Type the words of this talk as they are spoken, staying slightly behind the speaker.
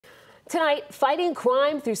Tonight, fighting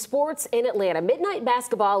crime through sports in Atlanta. Midnight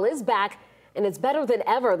basketball is back, and it's better than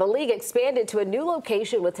ever. The league expanded to a new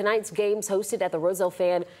location with tonight's games hosted at the Roselle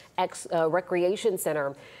Fan Recreation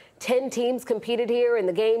Center. 10 teams competed here, and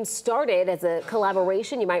the games started as a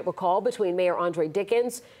collaboration, you might recall, between Mayor Andre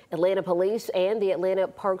Dickens, Atlanta Police, and the Atlanta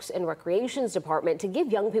Parks and Recreations Department to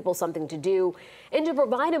give young people something to do and to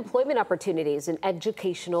provide employment opportunities and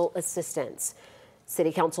educational assistance.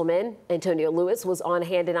 City Councilman Antonio Lewis was on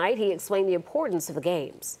hand tonight. He explained the importance of the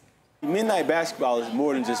games. Midnight basketball is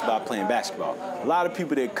more than just about playing basketball. A lot of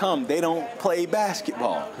people that come, they don't play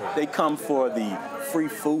basketball. They come for the free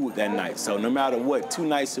food that night. So no matter what, 2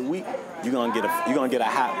 nights a week, you're gonna get a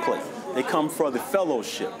hot plate. They come for the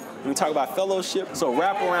fellowship. When we talk about fellowship, so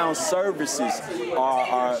wraparound services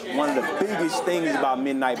are one of the biggest things about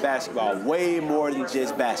midnight basketball, way more than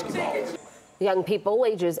just basketball. Young people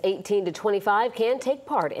ages 18 to 25 can take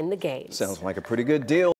part in the games. Sounds like a pretty good deal.